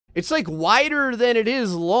It's like wider than it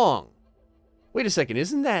is long. Wait a second,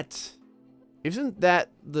 isn't that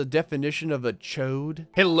the definition of a chode?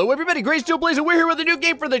 Hello everybody, GrayStillPlays, and we're here with a new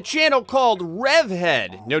game for the channel called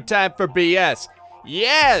Revhead. No time for BS.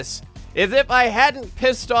 Yes, as if I hadn't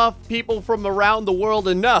pissed off people from around the world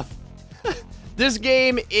enough. This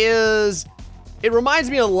game it reminds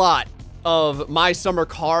me a lot of My Summer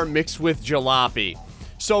Car mixed with Jalopy.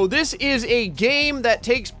 So this is a game that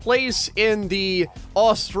takes place in the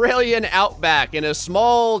Australian outback in a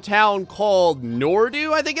small town called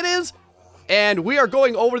Nordu, I think it is. And we are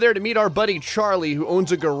going over there to meet our buddy Charlie, who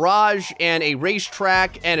owns a garage and a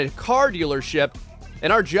racetrack and a car dealership.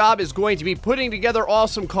 And our job is going to be putting together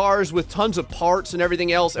awesome cars with tons of parts and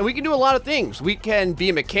everything else. And we can do a lot of things. We can be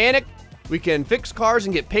a mechanic. We can fix cars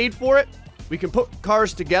and get paid for it. We can put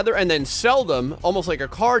cars together and then sell them, almost like a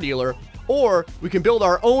car dealer. Or we can build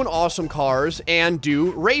our own awesome cars and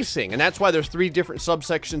do racing. And that's why there's 3 different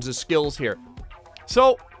subsections of skills here.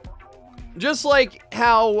 So, just like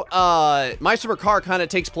how My Summer Car kind of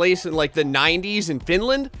takes place in like the 90s in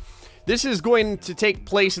Finland, this is going to take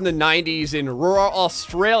place in the 90s in rural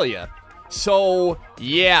Australia. So,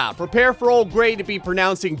 yeah, prepare for old Gray to be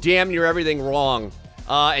pronouncing damn near everything wrong.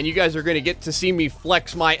 And you guys are going to get to see me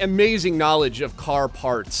flex my amazing knowledge of car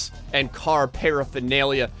parts and car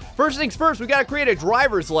paraphernalia. First things first, we got to create a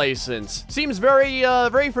driver's license. Seems very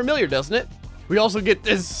familiar, doesn't it? We also get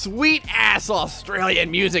this sweet-ass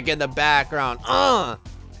Australian music in the background.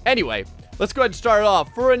 Anyway, let's go ahead and start it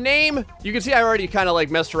off. For a name, you can see I already kind of like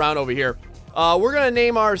messed around over here. We're going to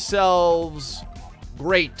name ourselves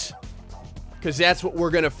Great, because that's what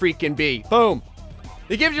we're going to freaking be. Boom.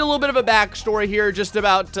 It gives you a little bit of a backstory here just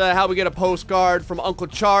about how we get a postcard from Uncle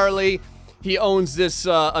Charlie. He owns this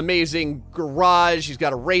amazing garage. He's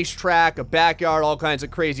got a racetrack, a backyard, all kinds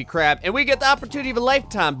of crazy crap. And we get the opportunity of a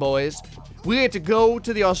lifetime, boys. We get to go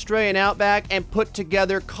to the Australian outback and put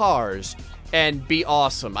together cars and be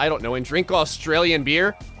awesome. I don't know, and drink Australian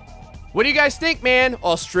beer. What do you guys think, man?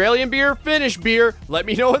 Australian beer, Finnish beer? Let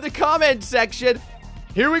me know in the comment section.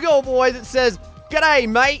 Here we go, boys. It says, "G'day,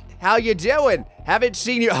 mate. How you doing? Haven't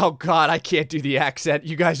seen you." Oh, God, I can't do the accent.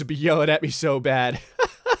 You guys would be yelling at me so bad.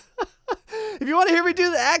 If you want to hear me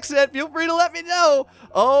do the accent, feel free to let me know.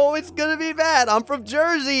 Oh, it's gonna be bad. I'm from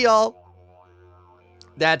Jersey, y'all.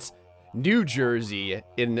 That's New Jersey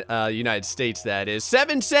in United States, that is.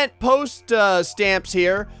 7-cent post stamps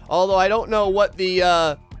here. Although I don't know what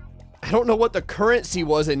the currency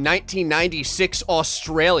was in 1996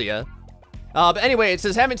 Australia. But anyway, it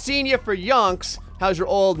says, "Haven't seen you for yonks. How's your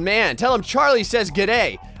old man? Tell him Charlie says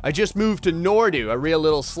g'day. I just moved to Nordu, a real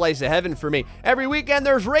little slice of heaven for me. Every weekend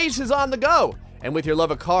there's races on the go. And with your love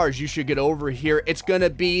of cars, you should get over here. It's gonna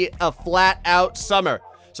be a flat-out summer.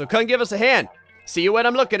 So come give us a hand. See you when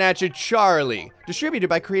I'm looking at you, Charlie." Distributed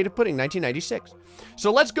by Creative Pudding, 1996.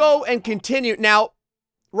 So let's go and continue. Now,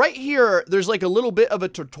 right here, there's like a little bit of a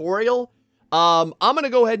tutorial. I'm gonna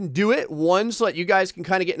go ahead and do it once so that you guys can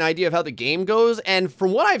kind of get an idea of how the game goes. And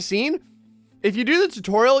from what I've seen, if you do the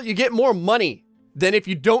tutorial, you get more money than if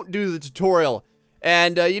you don't do the tutorial.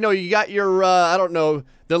 And, you know, you got your, I don't know,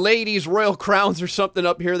 the ladies' royal crowns or something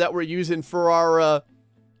up here that we're using for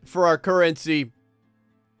our currency.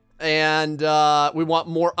 And, we want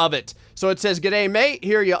more of it. So it says, "G'day, mate.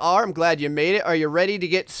 Here you are. I'm glad you made it. Are you ready to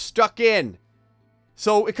get stuck in?"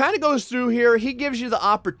 So it kind of goes through here. He gives you the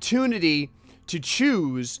opportunity to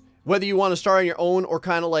choose whether you want to start on your own or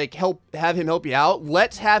kind of like have him help you out.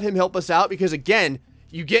 Let's have him help us out because, again,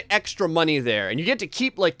 you get extra money there and you get to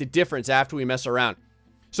keep like the difference after we mess around.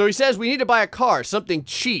 So he says we need to buy a car, something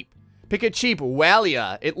cheap. Pick a cheap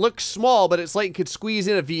Walia. It looks small, but it's like it could squeeze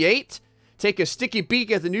in a V8. Take a sticky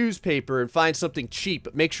beak at the newspaper and find something cheap,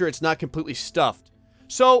 but make sure it's not completely stuffed.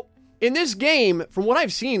 So in this game, from what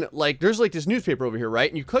I've seen, like there's like this newspaper over here, right?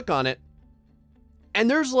 And you click on it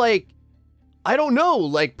and there's like, I don't know,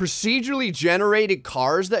 like procedurally generated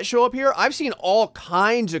cars that show up here. I've seen all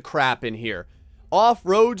kinds of crap in here.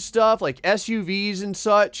 Off-road stuff like SUVs and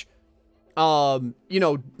such. You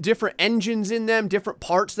know, different engines in them, different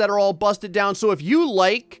parts that are all busted down. So if you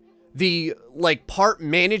like the like part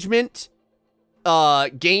management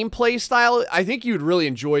gameplay style, I think you'd really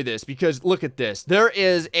enjoy this because look at this. There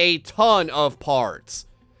is a ton of parts.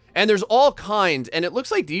 And there's all kinds, and it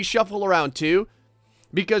looks like these shuffle around too.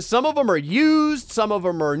 Because some of them are used, some of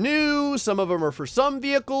them are new, some of them are for some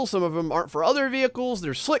vehicles, some of them aren't for other vehicles.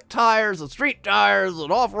 There's slick tires, and street tires,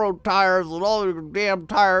 and off-road tires, and all the damn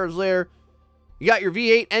tires there. You got your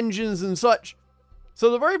V8 engines and such. So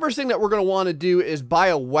the very first thing that we're going to want to do is buy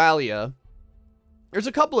a Walia. there's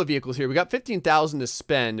a couple of vehicles here. We got 15,000 to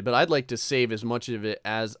spend, but I'd like to save as much of it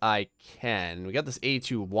as I can. We got this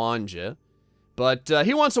A2 Wanja, but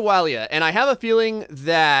he wants a Walia, and I have a feeling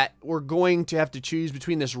that we're going to have to choose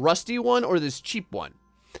between this rusty one or this cheap one.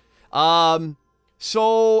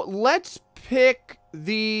 So let's pick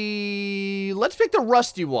the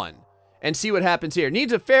rusty one and see what happens here.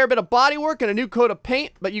 Needs a fair bit of bodywork and a new coat of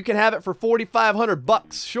paint, but you can have it for 4,500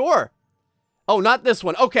 bucks. Sure. Oh, not this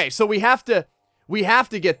one. Okay, so we have to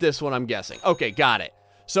get this one, I'm guessing. Okay, got it.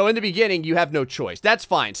 So in the beginning, you have no choice. That's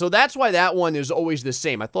fine. So that's why that one is always the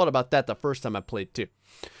same. I thought about that the first time I played too.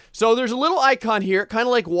 So there's a little icon here, kind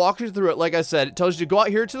of like walks you through it. Like I said, it tells you to go out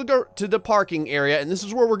here to the parking area, and this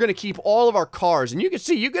is where we're going to keep all of our cars. And you can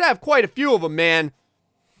see, you could have quite a few of them, man.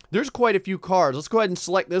 There's quite a few cars. Let's go ahead and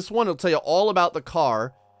select this one. It'll tell you all about the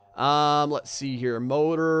car. Let's see here.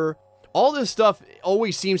 Motor. All this stuff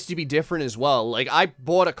always seems to be different as well. Like, I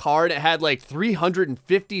bought a car that had like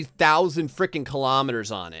 350,000 freaking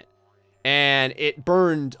kilometers on it. And it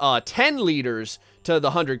burned 10 liters to the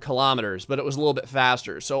 100 kilometers, but it was a little bit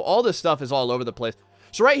faster. So all this stuff is all over the place.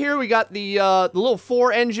 So right here we got the little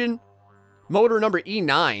 4-engine, motor number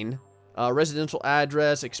E9, residential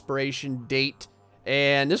address, expiration date.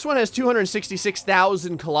 And this one has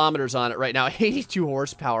 266,000 kilometers on it right now. 82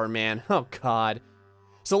 horsepower, man. Oh, God.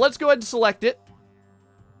 So let's go ahead and select it.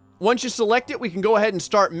 Once you select it, we can go ahead and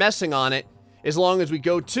start messing on it. As long as we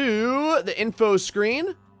go to the info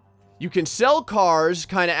screen, you can sell cars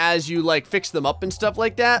kind of as you like fix them up and stuff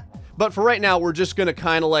like that. But for right now, we're just going to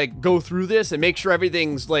kind of like go through this and make sure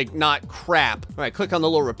everything's like not crap. All right, click on the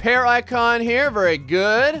little repair icon here. Very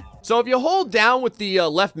good. So if you hold down with the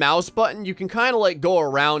left mouse button, you can kind of like go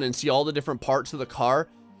around and see all the different parts of the car.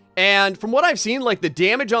 And from what I've seen, like the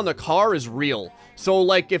damage on the car is real. So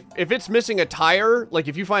like if it's missing a tire, like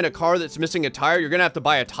if you find a car that's missing a tire, you're gonna have to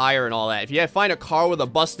buy a tire and all that. If you find a car with a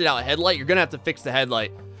busted out headlight, you're gonna have to fix the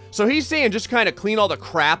headlight. So he's saying just kind of clean all the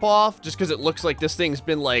crap off, just because it looks like this thing's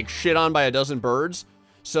been like shit on by a dozen birds.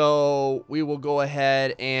 So we will go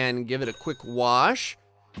ahead and give it a quick wash.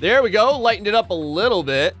 There we go, lightened it up a little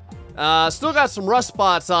bit. Still got some rust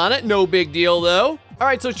spots on it, no big deal though. All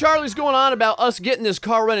right, so Charlie's going on about us getting this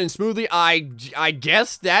car running smoothly. I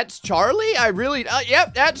guess that's Charlie?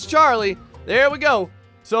 Yep, that's Charlie. There we go.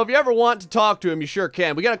 So if you ever want to talk to him, you sure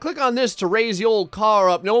can. We gotta click on this to raise the old car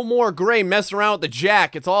up. No more Gray messing around with the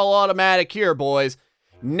jack. It's all automatic here, boys.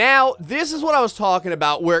 Now, this is what I was talking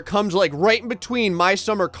about, where it comes like right in between My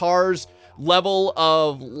Summer Cars level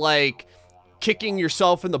of like kicking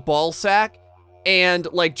yourself in the ball sack and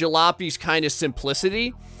like Jalopy's kind of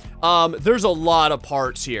simplicity. There's a lot of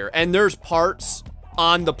parts here, and there's parts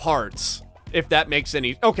on the parts, if that makes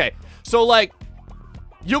any... Okay, so like,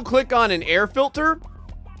 you'll click on an air filter,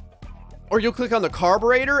 or you'll click on the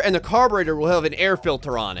carburetor, and the carburetor will have an air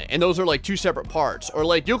filter on it, and those are like two separate parts. Or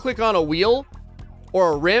like, you'll click on a wheel,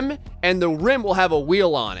 or a rim, and the rim will have a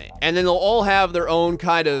wheel on it, and then they'll all have their own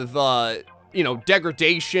kind of, you know,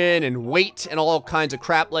 degradation and weight and all kinds of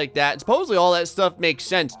crap like that. And supposedly all that stuff makes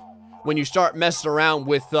sense when you start messing around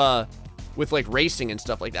with like racing and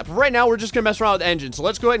stuff like that. But right now, we're just gonna mess around with the engine. So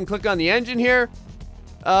let's go ahead and click on the engine here.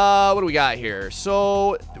 What do we got here?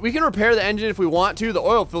 So we can repair the engine if we want to. The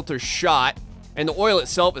oil filter's shot, and the oil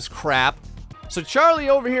itself is crap. So Charlie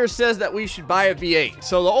over here says that we should buy a V8.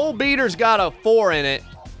 So the old beater's got a 4 in it,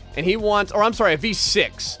 and he wants, or I'm sorry, a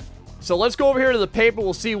V6. So let's go over here to the paper.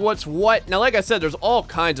 We'll see what's what. Now, like I said, there's all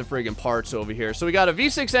kinds of friggin' parts over here. So we got a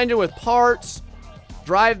V6 engine with parts.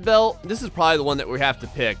 Drive belt. This is probably the one that we have to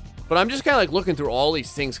pick. But I'm just kind of like looking through all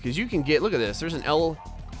these things because you can get, look at this. There's an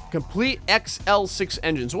complete XL6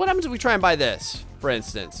 engine. So what happens if we try and buy this, for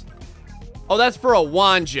instance? Oh, that's for a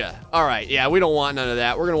Wanja. All right. Yeah, we don't want none of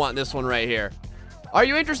that. We're going to want this one right here. Are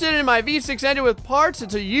you interested in my V6 engine with parts?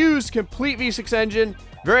 It's a used complete V6 engine.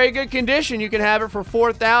 Very good condition. You can have it for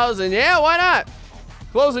 $4,000. Yeah, why not?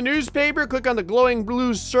 Close the newspaper. Click on the glowing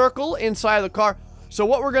blue circle inside of the car. So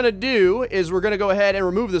what we're going to do is we're going to go ahead and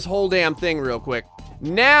remove this whole damn thing real quick.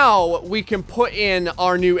 Now we can put in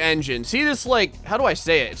our new engine. See this, like, how do I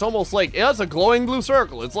say it? It's almost like, yeah, it's a glowing blue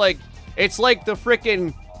circle. It's like the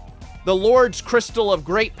frickin' the Lord's crystal of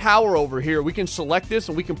great power over here. We can select this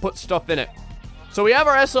and we can put stuff in it. So we have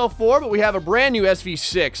our SL4, but we have a brand new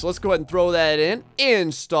SV6. Let's go ahead and throw that in.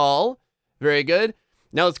 Install. Very good.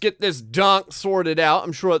 Now let's get this donk sorted out.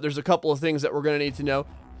 I'm sure that there's a couple of things that we're going to need to know.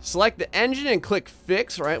 Select the engine and click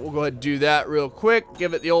fix. All right, we'll go ahead and do that real quick.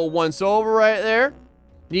 Give it the old once over right there.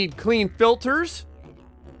 Need clean filters.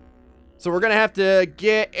 So we're going to have to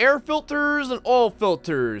get air filters and oil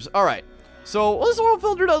filters. All right. So, well, this oil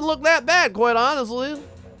filter doesn't look that bad, quite honestly.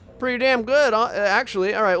 pretty damn good,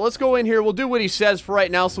 actually. All right, let's go in here. We'll do what he says for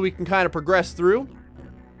right now so we can kind of progress through.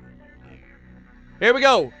 Here we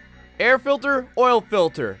go. Air filter, oil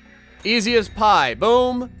filter. Easy as pie.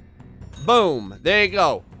 Boom. Boom. There you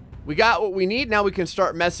go. We got what we need. Now we can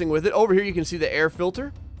start messing with it. Over here, you can see the air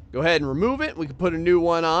filter. Go ahead and remove it. We can put a new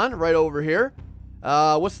one on right over here.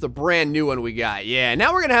 What's the brand new one we got? Yeah,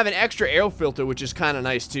 now we're gonna have an extra air filter, which is kind of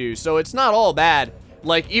nice too. So it's not all bad.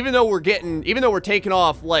 Like, even though we're taking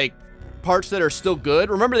off, like, parts that are still good,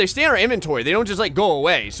 remember, they stay in our inventory. They don't just, like, go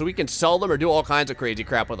away. So we can sell them or do all kinds of crazy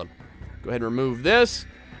crap with them. Go ahead and remove this.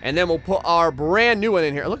 And then we'll put our brand new one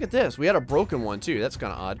in here. Look at this. We had a broken one, too. That's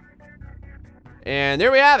kind of odd. And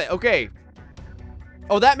there we have it. Okay.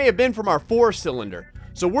 Oh, that may have been from our 4-cylinder.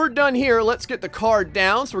 So we're done here. Let's get the car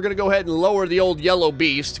down. So we're going to go ahead and lower the old yellow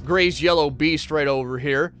beast. Gray's yellow beast right over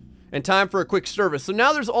here. And time for a quick service. So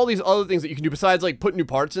now there's all these other things that you can do besides, like, put new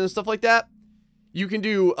parts in and stuff like that. You can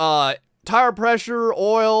do tire pressure,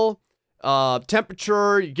 oil,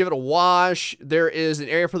 temperature. You give it a wash. There is an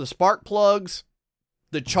area for the spark plugs,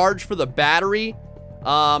 the charge for the battery,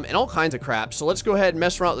 and all kinds of crap. So let's go ahead and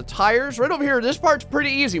mess around with the tires. Right over here, this part's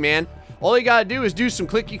pretty easy, man. All you gotta do is do some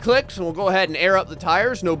clicky clicks, and we'll go ahead and air up the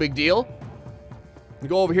tires. No big deal. You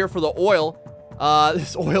go over here for the oil.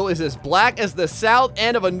 This oil is as black as the south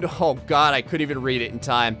end of a... Oh, God, I couldn't even read it in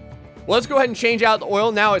time. Well, let's go ahead and change out the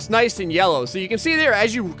oil. Now it's nice and yellow. So you can see there,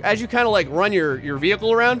 as you kind of, like, run your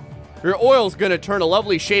vehicle around, your oil's going to turn a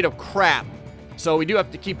lovely shade of crap. So we do have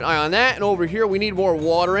to keep an eye on that. And over here, we need more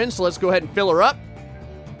water in, so let's go ahead and fill her up.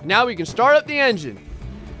 Now we can start up the engine.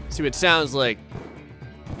 See what it sounds like.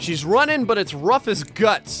 She's running, but it's rough as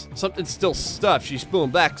guts. Something's still stuffed. She's spewing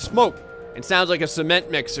black smoke. It sounds like a cement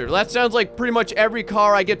mixer. That sounds like pretty much every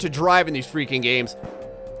car I get to drive in these freaking games.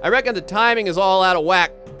 I reckon the timing is all out of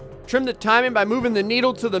whack. Trim the timing by moving the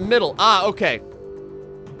needle to the middle. Ah, okay.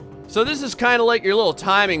 So this is kind of like your little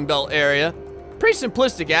timing belt area. Pretty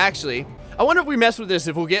simplistic, actually. I wonder if we mess with this,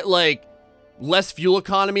 if we'll get, like, less fuel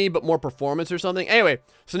economy, but more performance or something. Anyway,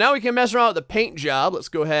 so now we can mess around with the paint job. Let's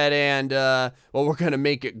go ahead and, well, we're going to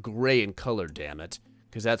make it gray in color, damn it.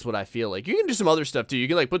 Because that's what I feel like. You can do some other stuff, too. You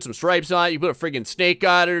can, like, put some stripes on it. You put a friggin' snake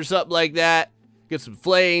on it or something like that. Get some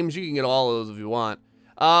flames. You can get all of those if you want.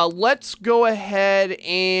 Let's go ahead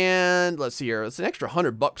and... Let's see here. It's an extra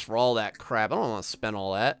 $100 for all that crap. I don't want to spend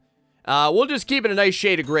all that. We'll just keep it a nice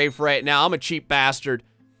shade of gray for right now. I'm a cheap bastard.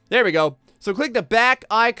 There we go. So click the back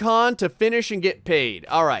icon to finish and get paid.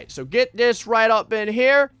 All right. So get this right up in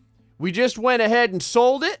here. We just went ahead and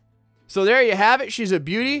sold it. So there you have it. She's a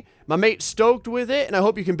beauty. My mate's stoked with it, and I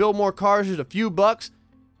hope you can build more cars. There's a few bucks.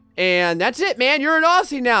 And that's it, man. You're an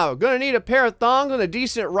Aussie now. Gonna need a pair of thongs and a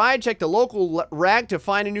decent ride. Check the local rag to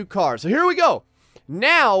find a new car. So here we go.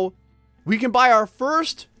 Now, we can buy our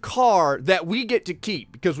first car that we get to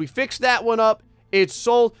keep because we fixed that one up. It's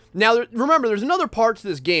sold. Now, remember, there's another part to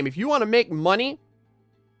this game. If you want to make money,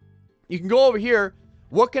 you can go over here.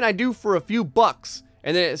 What can I do for a few bucks?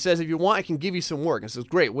 And then it says, if you want, I can give you some work. And it says,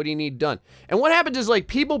 great, what do you need done? And what happens is, like,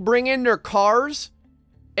 people bring in their cars,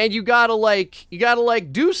 and you gotta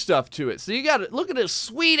do stuff to it. So you gotta, look at this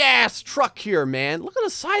sweet-ass truck here, man. Look at the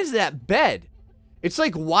size of that bed. It's,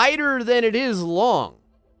 like, wider than it is long.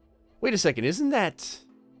 Wait a second, isn't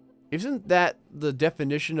that the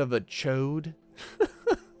definition of a chode?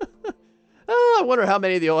 Oh, I wonder how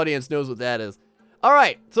many of the audience knows what that is. All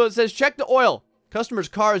right, so it says, check the oil. Customer's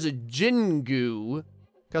car is a Jingu.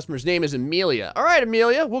 Customer's name is Amelia. All right,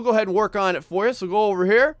 Amelia, we'll go ahead and work on it for you. So go over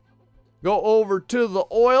here. Go over to the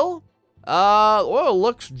oil. Oil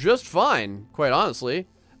looks just fine, quite honestly.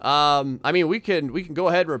 I mean, we can go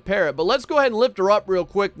ahead and repair it, but let's go ahead and lift her up real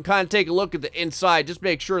quick and kind of take a look at the inside. Just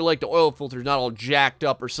make sure, like, the oil filter's not all jacked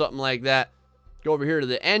up or something like that. Go over here to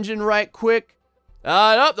the engine right quick.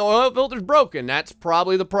 Nope, the oil filter's broken. That's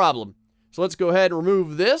probably the problem. So let's go ahead and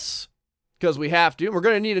remove this. Because we have to. We're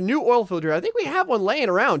going to need a new oil filter. I think we have one laying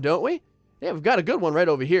around, don't we? Yeah, we've got a good one right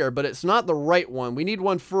over here, but it's not the right one. We need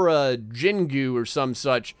one for a Jingu or some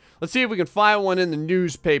such. Let's see if we can find one in the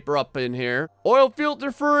newspaper up in here. Oil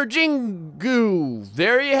filter for a Jingu.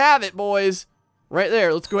 There you have it, boys. Right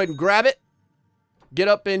there. Let's go ahead and grab it. Get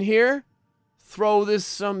up in here. Throw this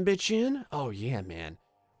sumbitch in. Oh, yeah, man.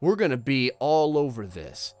 We're going to be all over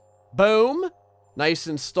this. Boom. Nice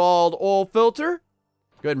installed oil filter.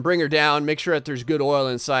 Go ahead and bring her down, make sure that there's good oil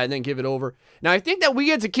inside, and then give it over. Now, I think that we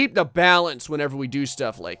get to keep the balance whenever we do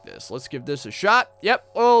stuff like this. Let's give this a shot.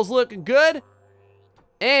 Yep, oil's looking good.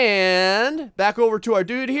 And back over to our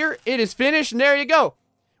dude here. It is finished, and there you go.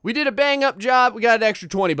 We did a bang-up job. We got an extra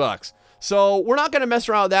 20 bucks. So we're not going to mess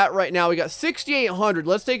around with that right now. We got 6,800.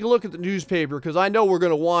 Let's take a look at the newspaper, because I know we're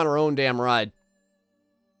going to want our own damn ride.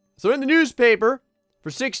 So in the newspaper,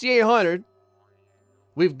 for 6,800,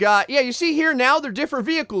 we've got, yeah, you see here now, they're different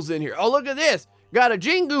vehicles in here. Oh, look at this. Got a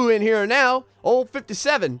Jingu in here now, old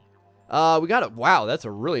 57. We got a, wow, that's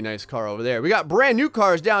a really nice car over there. We got brand new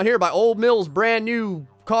cars down here by Old Mill's brand new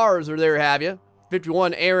cars, or there have you.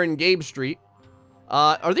 51 Aaron Gabe Street.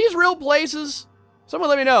 Are these real places? Someone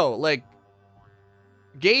let me know. Like,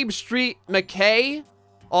 Gabe Street, Mackay,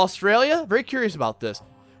 Australia? Very curious about this.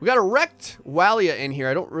 We got a wrecked Walia in here.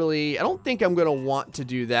 I don't think I'm gonna want to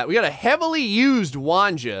do that. We got a heavily used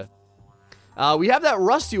Wanja. We have that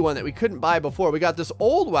rusty one that we couldn't buy before. We got this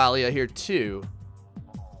old Walia here too.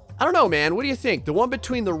 I don't know, man. What do you think? The one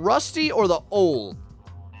between the rusty or the old?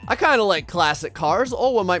 I kind of like classic cars. The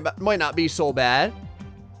old one might not be so bad.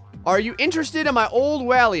 Are you interested in my old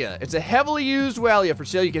Walia? It's a heavily used Walia for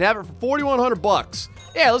sale. You can have it for 4,100 bucks.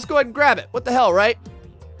 Yeah, let's go ahead and grab it. What the hell, right?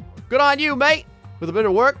 Good on you, mate. With a bit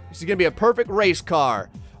of work, this is gonna be a perfect race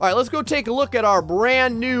car. All right, let's go take a look at our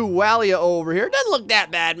brand new Walia over here. Doesn't look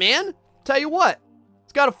that bad, man. Tell you what,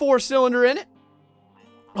 it's got a 4-cylinder in it.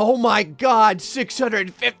 Oh my God,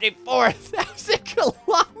 654,000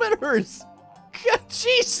 kilometers. God,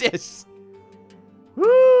 Jesus.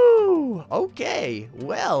 Woo. Okay,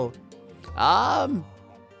 well,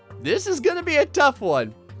 this is gonna be a tough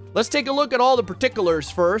one. Let's take a look at all the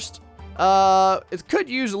particulars first. It could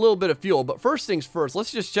use a little bit of fuel, but first things first,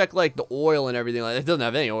 let's just check like the oil and everything. Like, it doesn't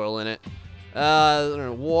have any oil in it.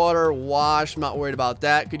 Water, wash, I'm not worried about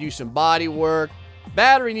that. Could use some body work.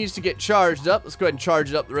 Battery needs to get charged up. Let's go ahead and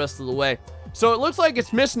charge it up the rest of the way. So it looks like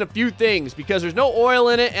it's missing a few things because there's no oil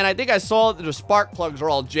in it, and I think I saw that the spark plugs are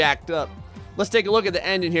all jacked up. Let's take a look at the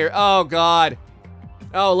engine here. Oh God.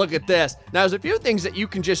 Oh, look at this. Now there's a few things that you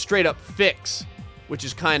can just straight up fix, which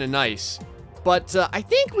is kind of nice. But I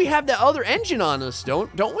think we have the other engine on us,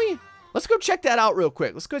 don't we? Let's go check that out real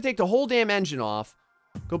quick. Let's go take the whole damn engine off.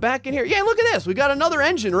 Go back in here. Yeah, look at this. We got another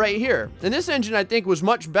engine right here. And this engine, I think, was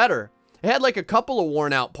much better. It had like a couple of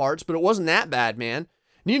worn out parts, but it wasn't that bad, man.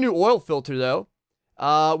 Need a new oil filter, though.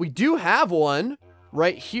 We do have one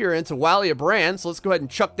right here. It's a Walia brand, so let's go ahead and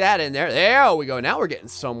chuck that in there. There we go. Now we're getting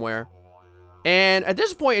somewhere. And at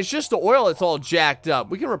this point, it's just the oil that's all jacked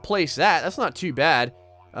up. We can replace that. That's not too bad.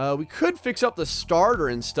 We could fix up the starter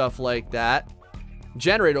and stuff like that.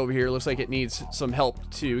 Generator over here looks like it needs some help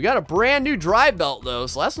too. We got a brand new drive belt though,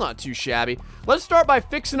 so that's not too shabby. Let's start by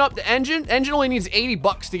fixing up the engine. Engine only needs 80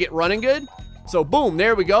 bucks to get running good. So boom,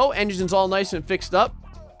 there we go. Engine's all nice and fixed up.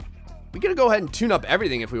 We gotta go ahead and tune up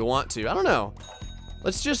everything if we want to. I don't know.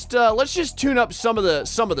 Let's just tune up some of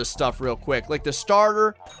the stuff real quick. Like the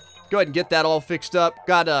starter. Go ahead and get that all fixed up.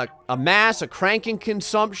 Got a mass, a cranking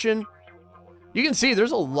consumption. You can see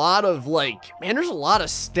there's a lot of like, man, there's a lot of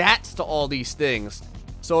stats to all these things.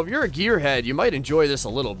 So if you're a gearhead, you might enjoy this a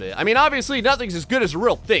little bit. I mean, obviously nothing's as good as a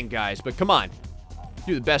real thing, guys, but come on.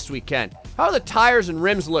 Do the best we can. How are the tires and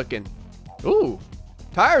rims looking? Ooh,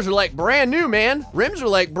 tires are like brand new, man. Rims are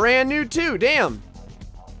like brand new too, damn.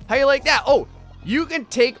 How you like that? Oh, you can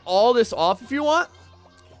take all this off if you want.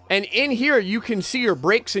 And in here, you can see your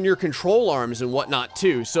brakes and your control arms and whatnot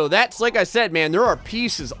too. So that's, like I said, man, there are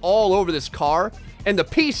pieces all over this car, and the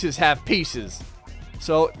pieces have pieces.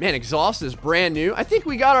 So, man, exhaust is brand new. I think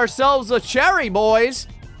we got ourselves a Cherry, boys.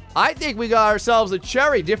 I think we got ourselves a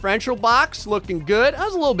Cherry. Differential box, looking good. That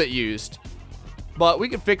was a little bit used, but we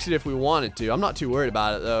could fix it if we wanted to. I'm not too worried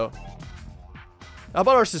about it, though. How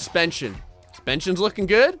about our suspension? Suspension's looking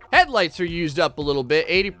good. Headlights are used up a little bit.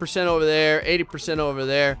 80% over there, 80% over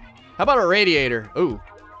there. How about our radiator? Ooh.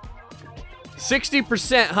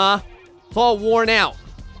 60%, huh? It's all worn out.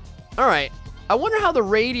 All right. I wonder how the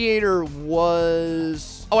radiator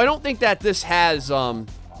was... Oh, I don't think that this has, I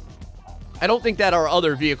don't think that our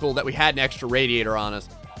other vehicle that we had an extra radiator on us.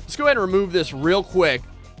 Let's go ahead and remove this real quick.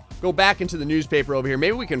 Go back into the newspaper over here.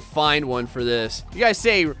 Maybe we can find one for this. You guys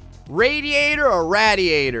say radiator or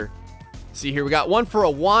radiator? See here, we got one for a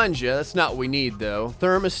Wanja. That's not what we need, though.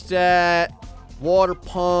 Thermostat, water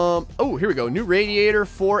pump. Oh, here we go. New radiator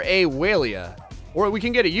for a Walia. Or we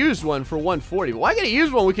can get a used one for 140. But why get a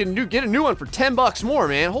used one? We can get a new one for 10 bucks more,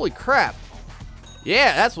 man. Holy crap.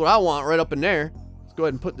 Yeah, that's what I want right up in there. Let's go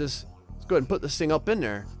ahead and put this. Let's go ahead and put this thing up in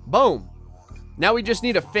there. Boom. Now we just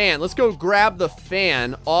need a fan. Let's go grab the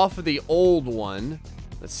fan off of the old one.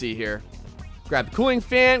 Let's see here. Grab the cooling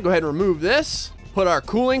fan. Go ahead and remove this. Put our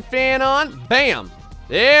cooling fan on. Bam.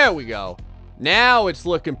 There we go. Now it's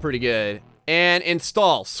looking pretty good. And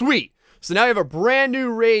install. Sweet. So now we have a brand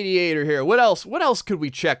new radiator here. What else? What else could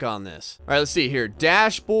we check on this? All right, let's see here.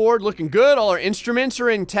 Dashboard looking good. All our instruments are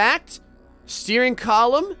intact. Steering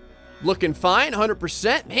column looking fine.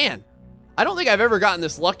 100%. Man, I don't think I've ever gotten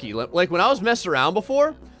this lucky. Like when I was messing around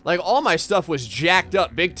before, Like, all my stuff was jacked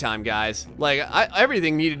up big time, guys. Like,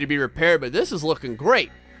 everything needed to be repaired, but this is looking great.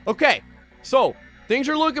 Okay, so, things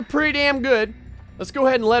are looking pretty damn good. Let's go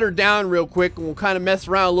ahead and let her down real quick, and we'll kind of mess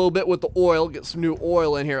around a little bit with the oil. Get some new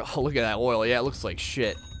oil in here. Oh, look at that oil. Yeah, it looks like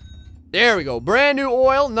shit. There we go. Brand new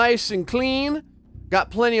oil, nice and clean.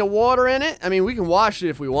 Got plenty of water in it. I mean, we can wash it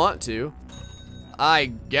if we want to. I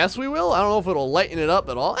guess we will. I don't know if it'll lighten it up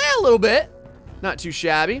at all. A little bit. Not too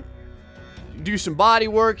shabby. Do some body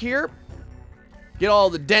work here. Get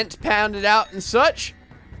all the dents pounded out and such.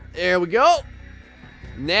 There we go.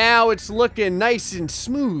 Now it's looking nice and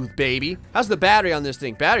smooth, baby. How's the battery on this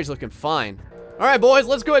thing? Battery's looking fine. All right, boys,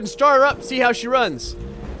 let's go ahead and start her up, see how she runs.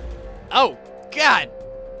 Oh, God.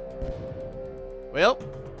 Well,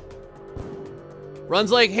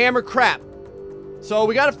 runs like hammer crap. So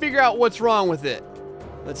we got to figure out what's wrong with it.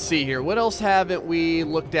 Let's see here. What else haven't we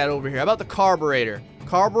looked at over here? How about the carburetor?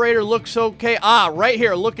 Carburetor looks okay. Ah, right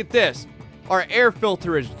here. Look at this. Our air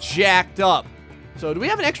filter is jacked up. So do we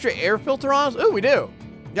have an extra air filter on us? Oh, we do.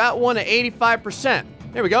 Got one at 85%.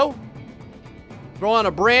 There we go. Throw on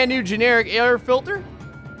a brand new generic air filter.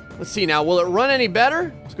 Let's see now. Will it run any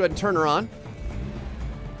better? Let's go ahead and turn her on.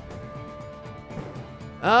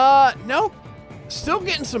 Nope. Still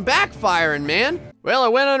getting some backfiring, man. Well, I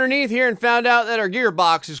went underneath here and found out that our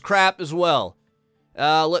gearbox is crap as well.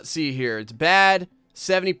 Let's see here. It's bad.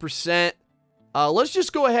 70%. Let's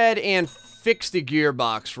just go ahead and fix the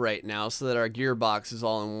gearbox right now so that our gearbox is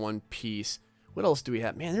all in one piece. What else do we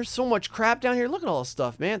have? Man, there's so much crap down here. Look at all this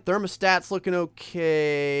stuff, man. Thermostat's looking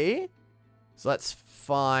okay. So that's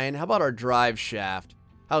fine. How about our drive shaft?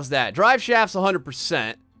 How's that? Drive shaft's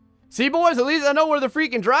 100%. See, boys, at least I know where the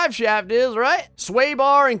freaking drive shaft is, right? Sway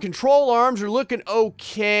bar and control arms are looking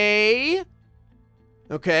okay.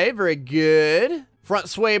 Okay, very good. Front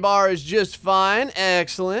sway bar is just fine.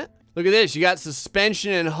 Excellent. Look at this. You got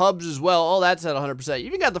suspension and hubs as well. Oh, that's at 100%. You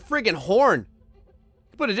even got the freaking horn.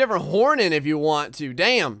 You can put a different horn in if you want to.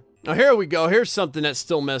 Damn. Now, here we go. Here's something that's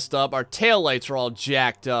still messed up. Our taillights are all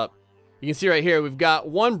jacked up. You can see right here, we've got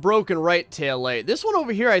one broken right tail light. This one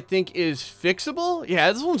over here, I think, is fixable.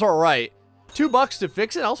 Yeah, this one's all right. $2 to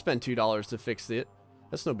fix it. I'll spend $2 to fix it.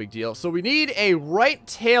 That's no big deal. So we need a right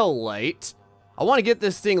tail light. I want to get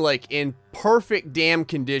this thing, like, in perfect damn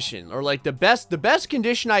condition. Or, like, the best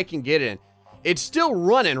condition I can get in. It's still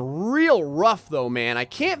running real rough, though, man. I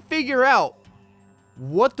can't figure out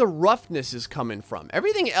what the roughness is coming from.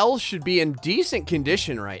 Everything else should be in decent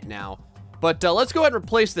condition right now. But let's go ahead and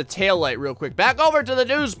replace the tail light real quick. Back over to the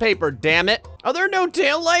newspaper, damn it. Are there no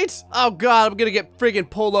tail lights? Oh, God, I'm going to get friggin'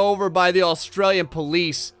 pulled over by the Australian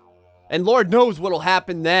police. And Lord knows what'll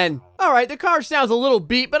happen then. All right, the car sounds a little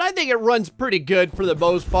beat, but I think it runs pretty good for the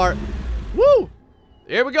most part. Woo!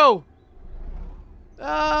 Here we go.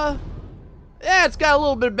 Yeah, it's got a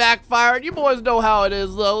little bit of backfire. You boys know how it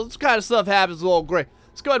is, though. This kind of stuff happens a little great.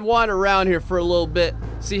 Let's go ahead and wander around here for a little bit.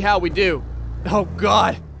 See how we do. Oh,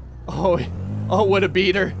 God. Oh, what a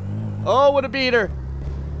beater. Oh, what a beater.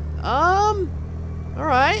 All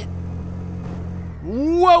right.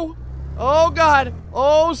 Whoa. Oh, God.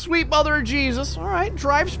 Oh, sweet mother of Jesus. All right,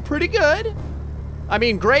 drives pretty good. I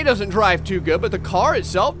mean, Gray doesn't drive too good, but the car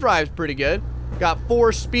itself drives pretty good. Got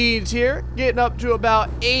 4 speeds here, getting up to about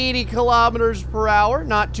 80 kilometers per hour.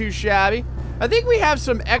 Not too shabby. I think we have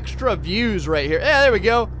some extra views right here. Yeah, there we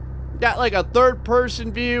go. Got like a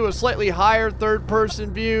third-person view, a slightly higher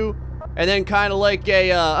third-person view, and then kind of like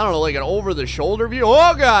a, I don't know, like an over-the-shoulder view.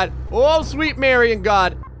 Oh, God. Oh, sweet Mary and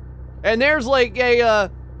God. And there's like a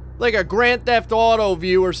Grand Theft Auto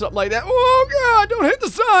view or something like that. Oh, God, don't hit the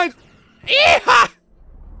signs. Yeah!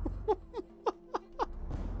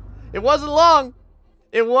 It wasn't long.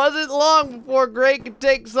 It wasn't long before Gray could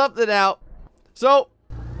take something out. So,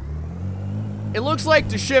 it looks like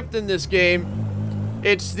to shift in this game,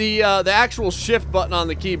 it's the actual shift button on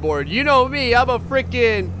the keyboard. You know me, I'm a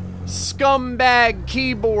freaking scumbag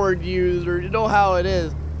keyboard user. You know how it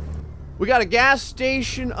is. We got a gas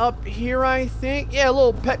station up here, I think. Yeah, a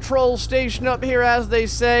little petrol station up here, as they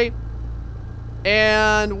say.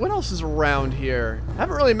 And what else is around here? I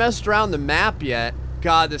haven't really messed around the map yet.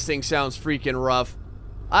 God, this thing sounds freaking rough.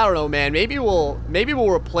 I don't know, man. Maybe we'll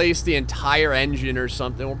replace the entire engine or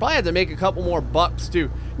something. We'll probably have to make a couple more bucks, too.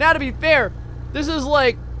 Now, to be fair, this is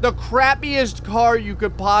like the crappiest car you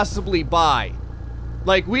could possibly buy.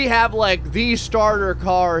 Like, we have like the starter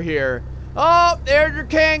car here. Oh, there's your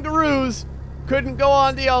kangaroos. Couldn't go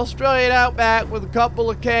on the Australian outback with a couple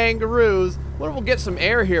of kangaroos. What if we'll get some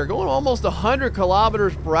air here? Going almost 100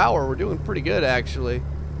 kilometers per hour. We're doing pretty good, actually.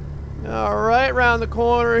 All right, around the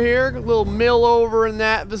corner here. A little mill over in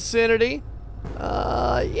that vicinity.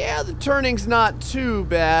 Yeah, the turning's not too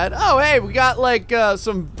bad. Oh, hey, we got like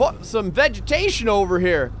some vegetation over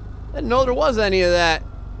here. I didn't know there was any of that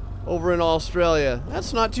over in Australia.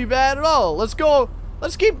 That's not too bad at all. Let's go.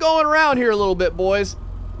 Let's keep going around here a little bit, boys.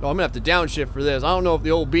 Oh, I'm gonna have to downshift for this. I don't know if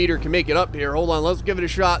the old beater can make it up here. Hold on, let's give it a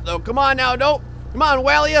shot though. Come on now, don't. Come on,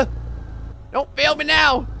 Walia. Don't fail me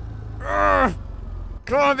now. Urgh.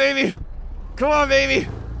 Come on, baby. Come on, baby.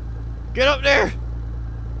 Get up there.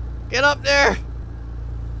 Get up there.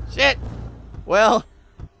 Shit. Well,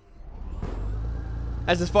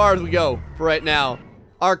 that's as far as we go for right now.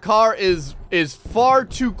 Our car is far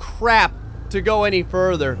too crap to go any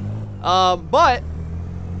further. But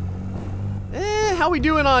how we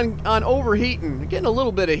doing on overheating? Getting a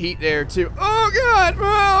little bit of heat there too. Oh God!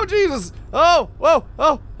 Oh Jesus! Oh! Whoa!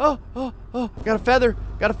 Oh! Gotta feather it.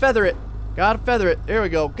 Gotta feather it. There we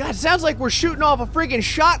go. God, it sounds like we're shooting off a freaking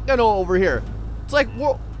shotgun over here. It's like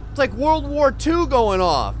World War II going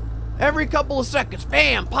off. Every couple of seconds,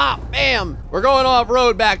 bam, pop, bam. We're going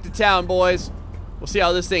off-road back to town, boys. We'll see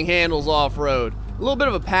how this thing handles off-road. A little bit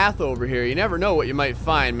of a path over here. You never know what you might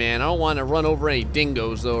find, man. I don't want to run over any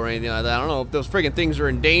dingoes, though, or anything like that. I don't know if those friggin' things are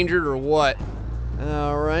endangered or what.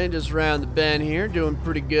 All right, just around the bend here, doing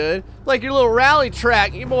pretty good. Like your little rally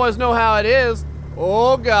track. You boys know how it is.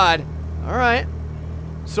 Oh, God. All right.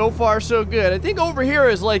 So far, so good. I think over here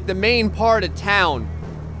is like the main part of town.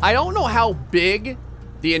 I don't know how big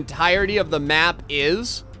the entirety of the map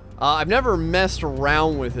is. I've never messed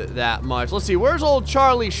around with it that much. Let's see, where's old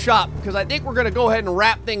Charlie's shop? Because I think we're gonna go ahead and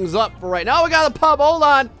wrap things up for right now. We got a pub, hold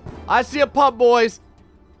on. I see a pub, boys.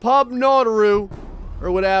 Pub Notaru,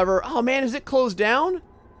 or whatever. Oh man, is it closed down?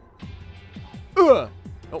 Ugh.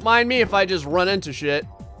 Don't mind me if I just run into shit.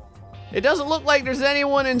 It doesn't look like there's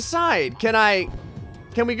anyone inside.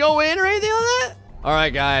 Can we go in or anything like that? All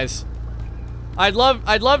right, guys. I'd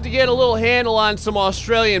love to get a little handle on some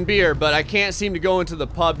Australian beer, but I can't seem to go into the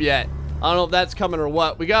pub yet. I don't know if that's coming or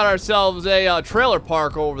what. We got ourselves a trailer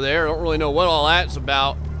park over there. I don't really know what all that's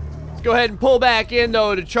about. Let's go ahead and pull back in,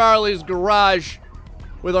 though, to Charlie's garage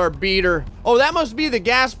with our beater. Oh, that must be the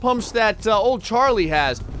gas pumps that old Charlie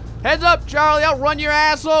has. Heads up, Charlie. I'll run your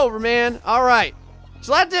ass over, man. All right.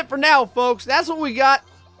 So that's it for now, folks. That's what we got.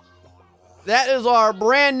 That is our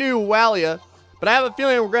brand new Walia. But I have a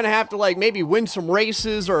feeling we're going to have to, like, maybe win some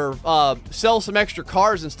races or sell some extra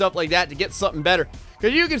cars and stuff like that to get something better.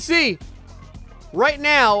 Because you can see, right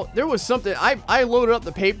now, there was something. I loaded up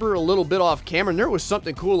the paper a little bit off camera, and there was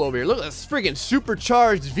something cool over here. Look at this friggin'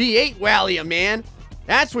 supercharged V8 Walia, man.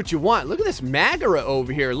 That's what you want. Look at this Magara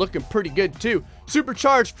over here, looking pretty good, too.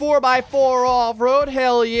 Supercharged 4x4 off-road,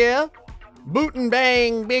 hell yeah. Boot and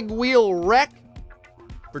bang, big wheel wreck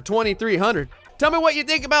for $2,300. Tell me what you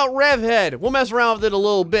think about Revhead. We'll mess around with it a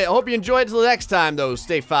little bit. I hope you enjoyed. Until next time, though,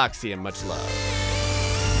 stay foxy and much love.